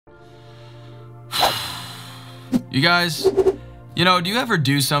You guys, you know, do you ever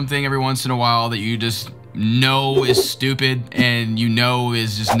do something every once in a while that you just know is stupid and you know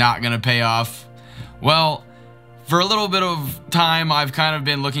is just not gonna pay off? Well, for a little bit of time, I've kind of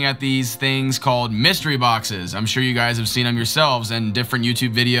been looking at these things called mystery boxes. I'm sure you guys have seen them yourselves in different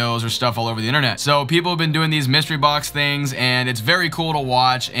YouTube videos or stuff all over the internet. So people have been doing these mystery box things, and it's very cool to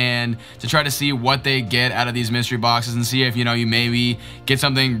watch and to try to see what they get out of these mystery boxes and see if, you know, you maybe get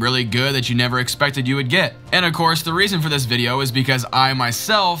something really good that you never expected you would get. And of course, the reason for this video is because I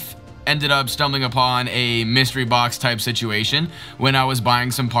myself ended up stumbling upon a mystery box type situation when I was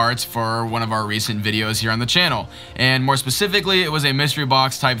buying some parts for one of our recent videos here on the channel. And more specifically, it was a mystery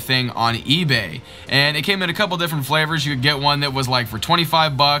box type thing on eBay. And it came in a couple different flavors. You could get one that was like for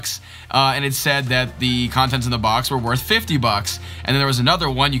 25 bucks, and it said that the contents in the box were worth 50 bucks. And then there was another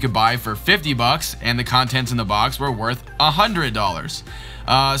one you could buy for 50 bucks, and the contents in the box were worth $100.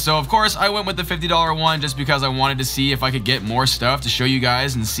 So of course I went with the $50 one just because I wanted to see if I could get more stuff to show you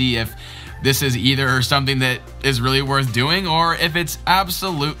guys and see if this is either something that is really worth doing or if it's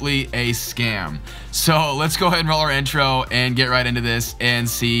absolutely a scam. So let's go ahead and roll our intro and get right into this and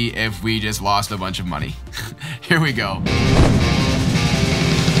see if we just lost a bunch of money. Here we go.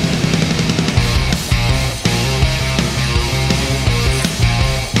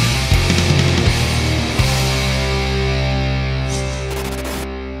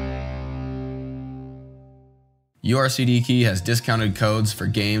 URCD Key has discounted codes for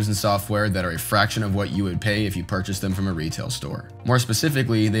games and software that are a fraction of what you would pay if you purchased them from a retail store. More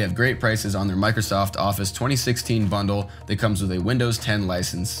specifically, they have great prices on their Microsoft Office 2016 bundle that comes with a Windows 10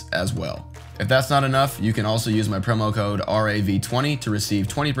 license as well. If that's not enough, you can also use my promo code RAV20 to receive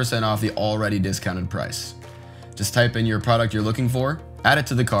 20% off the already discounted price. Just type in your product you're looking for, add it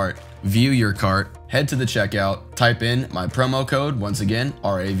to the cart, view your cart, head to the checkout, type in my promo code, once again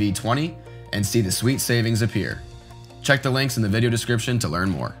RAV20, and see the sweet savings appear. Check the links in the video description to learn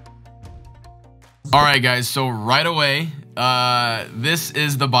more. Alright guys, so right away, this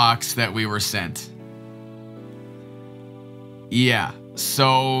is the box that we were sent. Yeah,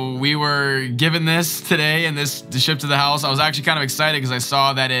 so we were given this today and this shipped to the house. I was actually kind of excited because I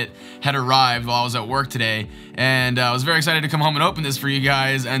saw that it had arrived while I was at work today. And I was very excited to come home and open this for you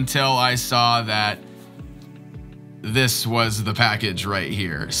guys until I saw that this was the package right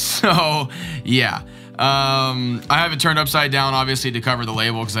here. So yeah. I have it turned upside down, obviously, to cover the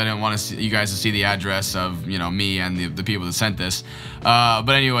label because I didn't want you guys to see the address of, you know, me and the people that sent this. But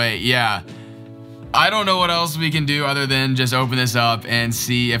anyway, yeah. I don't know what else we can do other than just open this up and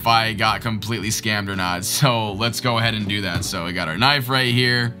see if I got completely scammed or not. So let's go ahead and do that. So we got our knife right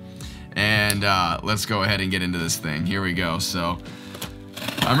here, and let's go ahead and get into this thing. Here we go. So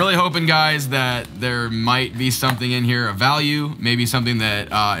I'm really hoping, guys, that there might be something in here of value, maybe something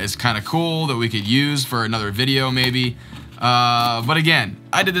that is kind of cool that we could use for another video maybe. But again,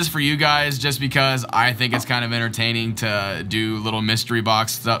 I did this for you guys just because I think it's kind of entertaining to do little mystery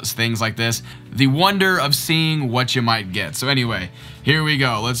box things like this. The wonder of seeing what you might get. So anyway, here we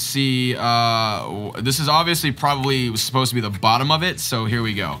go. Let's see. This is obviously probably supposed to be the bottom of it, so here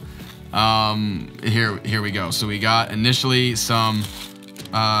we go. Here we go. So we got initially some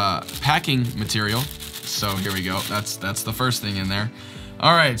packing material. So here we go. That's the first thing in there.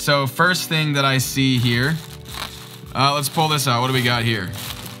 All right, so first thing that I see here, let's pull this out. What do we got here?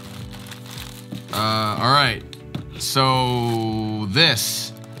 All right, so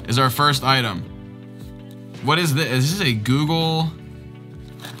this is our first item. What is this? Is this a Google?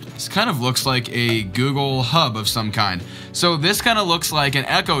 This kind of looks like a Google hub of some kind. So this kind of looks like an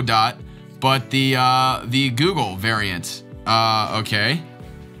Echo Dot, but the Google variant. Okay.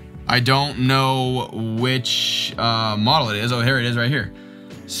 I don't know which model it is. Oh, here it is right here.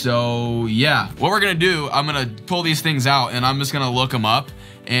 So yeah, what we're gonna do, I'm gonna pull these things out and I'm just gonna look them up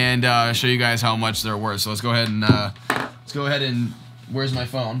and show you guys how much they're worth. So let's go ahead and where's my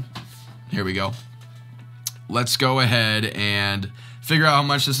phone? Here we go. Let's go ahead and figure out how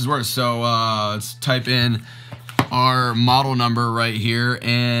much this is worth. So let's type in our model number right here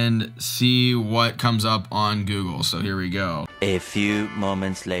and see what comes up on Google. So here we go. A few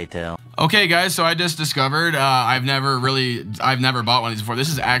moments later. Okay guys, so I just discovered, I've never bought one of these before. This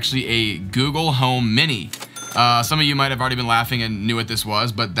is actually a Google Home Mini. Some of you might have already been laughing and knew what this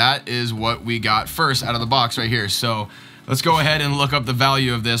was, but that is what we got first out of the box right here. So let's go ahead and look up the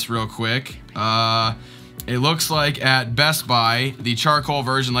value of this real quick. It looks like at Best Buy, the charcoal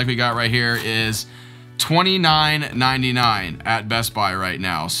version like we got right here is $29.99 at Best Buy right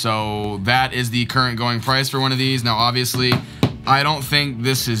now. So that is the current going price for one of these. Now obviously I don't think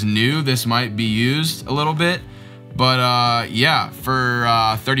this is new. This might be used a little bit, but yeah, for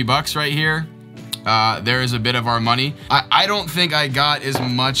 30 bucks right here, there is a bit of our money. I don't think I got as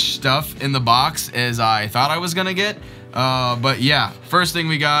much stuff in the box as I thought I was gonna get. But yeah, first thing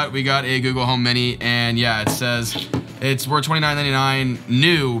we got a Google Home Mini, and yeah, it says it's worth $29.99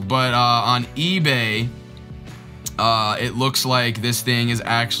 new, but on eBay, it looks like this thing is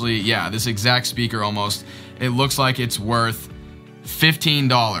actually, yeah, this exact speaker almost, it looks like it's worth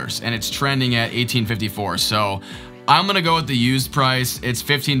 $15, and it's trending at $18.54. So I'm gonna go with the used price. It's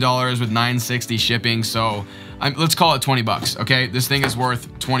 $15 with $9.60 shipping, so let's call it 20 bucks, okay? This thing is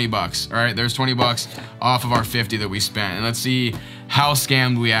worth 20 bucks, all right? There's 20 bucks off of our 50 that we spent, and let's see how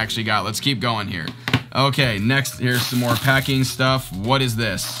scammed we actually got. Let's keep going here. Okay, next, here's some more packing stuff. What is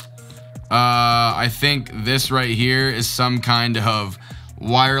this? I think this right here is some kind of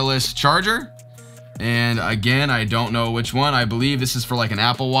wireless charger. And again, I don't know which one. I believe this is for like an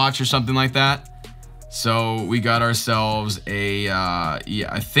Apple Watch or something like that. So we got ourselves a, yeah,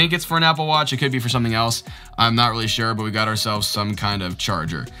 I think it's for an Apple Watch. It could be for something else. I'm not really sure, but we got ourselves some kind of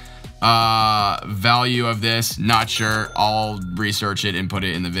charger. Value of this, not sure. I'll research it and put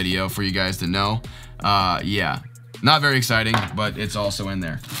it in the video for you guys to know. Yeah, not very exciting, but it's also in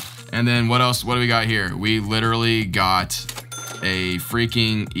there. And then what else? What do we got here? We literally got a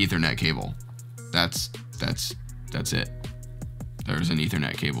freaking Ethernet cable. That's it. There's an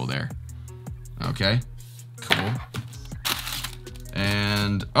Ethernet cable there. Okay, cool.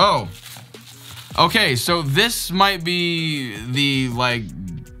 And oh, okay, so this might be the, like,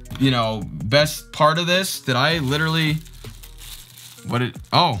 you know, best part of this that I literally,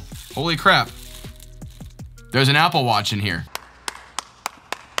 oh, holy crap. There's an Apple Watch in here.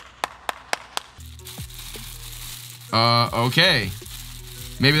 Okay.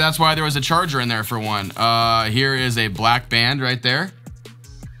 Maybe that's why there was a charger in there for one. Here is a black band right there.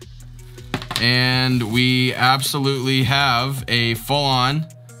 And we absolutely have a full-on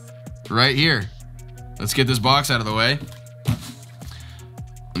right here. Let's get this box out of the way.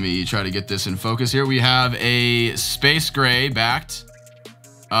 Let me try to get this in focus here. We have a space gray backed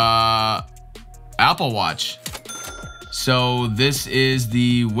Apple Watch. So this is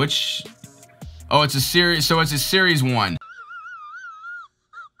the which? Oh, it's a series. So it's a series 1.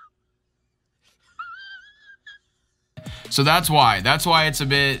 So that's why it's a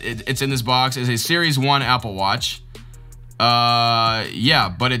bit, it's in this box. It's a Series 1 Apple Watch.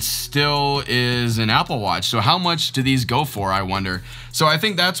 Yeah, but it still is an Apple Watch. So how much do these go for, I wonder? So I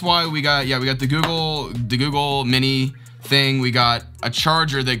think that's why we got, yeah, we got the Google Mini thing. We got a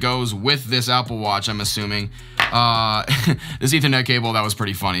charger that goes with this Apple Watch, I'm assuming. This Ethernet cable, that was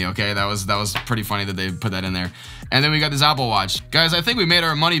pretty funny, okay? That was pretty funny that they put that in there. And then we got this Apple Watch. Guys, I think we made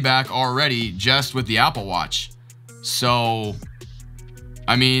our money back already just with the Apple Watch. So,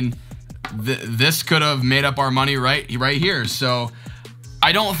 I mean, this could have made up our money right here. So,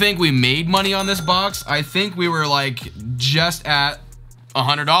 I don't think we made money on this box. I think we were like just at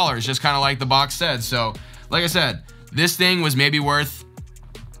 $100, just kind of like the box said. So, like I said, this thing was maybe worth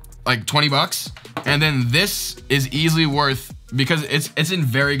like 20 bucks. And then this is easily worth, because it's in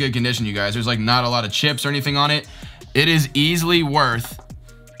very good condition, you guys. There's like not a lot of chips or anything on it. It is easily worth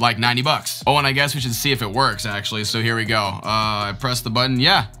like 90 bucks. Oh, and I guess we should see if it works actually. So here we go. I press the button.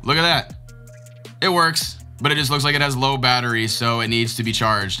 Yeah, look at that. It works, but it just looks like it has low battery, so it needs to be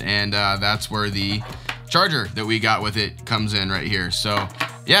charged. And that's where the charger that we got with it comes in right here. So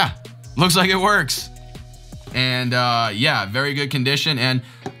yeah, looks like it works. And yeah, very good condition. And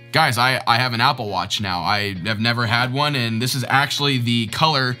guys, I have an Apple Watch now. I have never had one, and this is actually the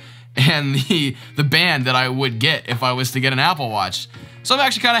color and the band that I would get if I was to get an Apple Watch. So I'm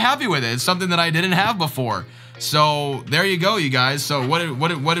actually kind of happy with it. It's something that I didn't have before. So there you go, you guys. So what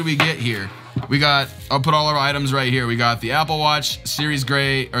did we get here? We got, I'll put all our items right here. We got the Apple Watch Series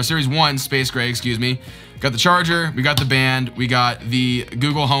 1 Space Gray, excuse me. Got the charger, we got the band, we got the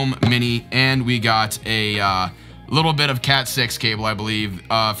Google Home Mini, and we got a little bit of Cat 6 cable, I believe,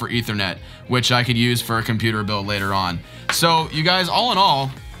 for Ethernet, which I could use for a computer build later on. So you guys, all in all,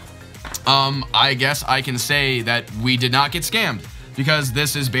 I guess I can say that we did not get scammed, because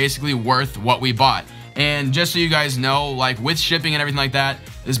this is basically worth what we bought. And just so you guys know, like with shipping and everything like that,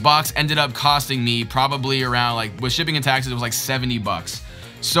 this box ended up costing me probably around, like with shipping and taxes, it was like 70 bucks.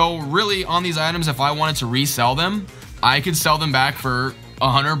 So really on these items, if I wanted to resell them, I could sell them back for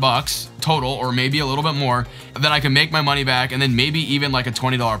 100 bucks total, or maybe a little bit more. Then I can make my money back, and then maybe even like a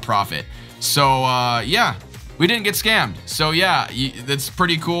 $20 profit. So yeah, we didn't get scammed. So yeah, that's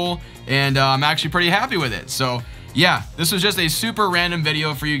pretty cool. And I'm actually pretty happy with it. So yeah, this was just a super random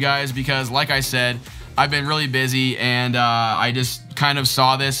video for you guys, because like I said, I've been really busy, and I just kind of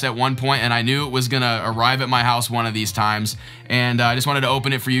saw this at one point, and I knew it was gonna arrive at my house one of these times, and I just wanted to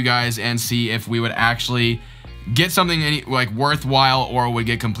open it for you guys and see if we would actually get something like worthwhile or would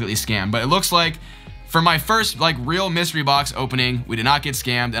get completely scammed. But it looks like for my first like real mystery box opening, we did not get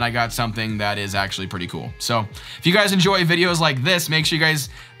scammed, and I got something that is actually pretty cool. So if you guys enjoy videos like this, make sure you guys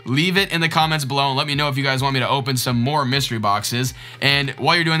leave it in the comments below and let me know if you guys want me to open some more mystery boxes. And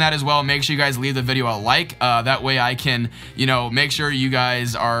while you're doing that as well, make sure you guys leave the video a like. That way I can, you know, make sure you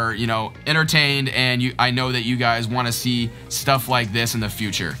guys are, you know, entertained, and I know that you guys want to see stuff like this in the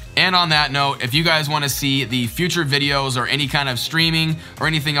future. And on that note, if you guys want to see the future videos or any kind of streaming or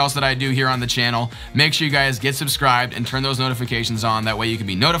anything else that I do here on the channel, make sure you guys get subscribed and turn those notifications on. That way you can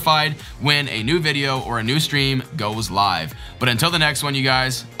be notified when a new video or a new stream goes live. But until the next one, you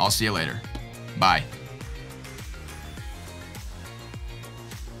guys, I'll see you later. Bye.